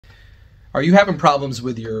Are you having problems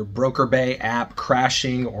with your Brokerbay app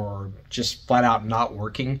crashing or just flat out not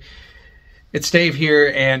working? It's Dave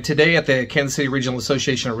here, and today at the Kansas City Regional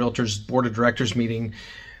Association of Realtors Board of Directors meeting,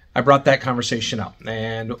 I brought that conversation up.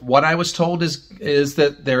 And what I was told is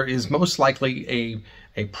that there is most likely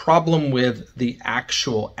a problem with the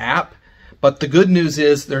actual app, but the good news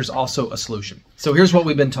is there's also a solution. So here's what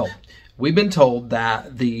we've been told. We've been told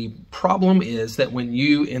that the problem is that when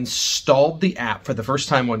you installed the app for the first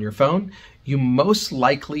time on your phone, you most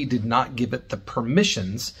likely did not give it the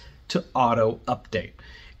permissions to auto update.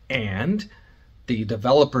 And the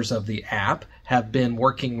developers of the app have been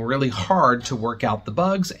working really hard to work out the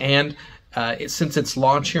bugs. And since its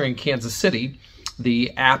launch here in Kansas City,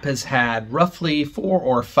 the app has had roughly 4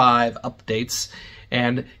 or 5 updates.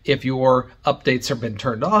 And if your updates have been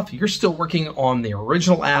turned off, you're still working on the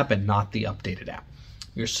original app and not the updated app.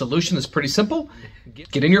 Your solution is pretty simple.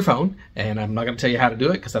 Get in your phone, and I'm not going to tell you how to do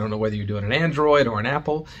it because I don't know whether you do it on Android or an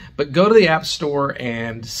Apple, but go to the App Store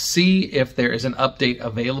and see if there is an update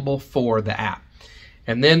available for the app.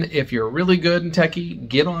 And then if you're really good and techie,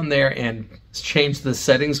 get on there and change the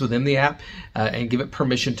settings within the app and give it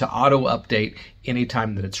permission to auto update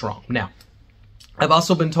anytime that it's wrong. Now, I've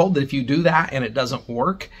also been told that if you do that and it doesn't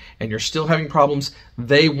work and you're still having problems,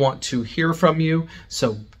 they want to hear from you.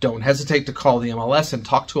 So don't hesitate to call the MLS and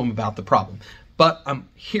talk to them about the problem. But I'm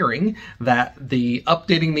hearing that the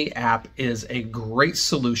updating the app is a great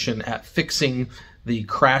solution at fixing the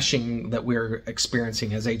crashing that we're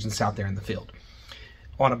experiencing as agents out there in the field.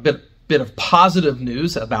 On a bit of positive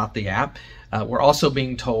news about the app, we're also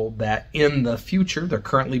being told that in the future, they're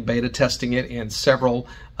currently beta testing it in several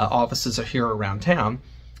offices here around town.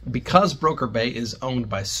 Because Brokerbay is owned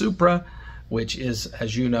by Supra, which is,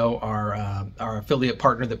 as you know, our affiliate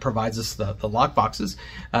partner that provides us the lock boxes,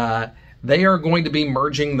 they are going to be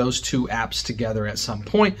merging those two apps together at some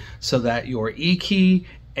point so that your eKey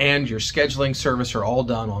and your scheduling service are all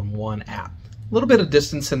done on one app. A little bit of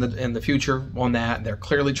distance in the future on that. They're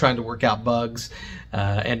clearly trying to work out bugs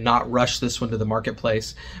and not rush this one to the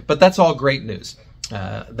marketplace. But that's all great news.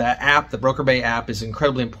 That app, the Brokerbay app, is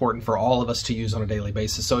incredibly important for all of us to use on a daily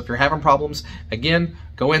basis. So if you're having problems, again,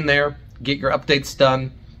 go in there, get your updates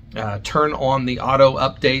done, turn on the auto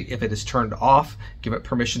update if it is turned off, give it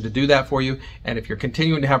permission to do that for you. And if you're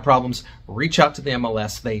continuing to have problems, reach out to the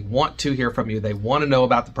MLS. They want to hear from you. They want to know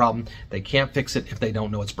about the problem. They can't fix it if they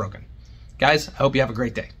don't know it's broken. Guys, I hope you have a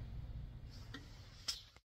great day.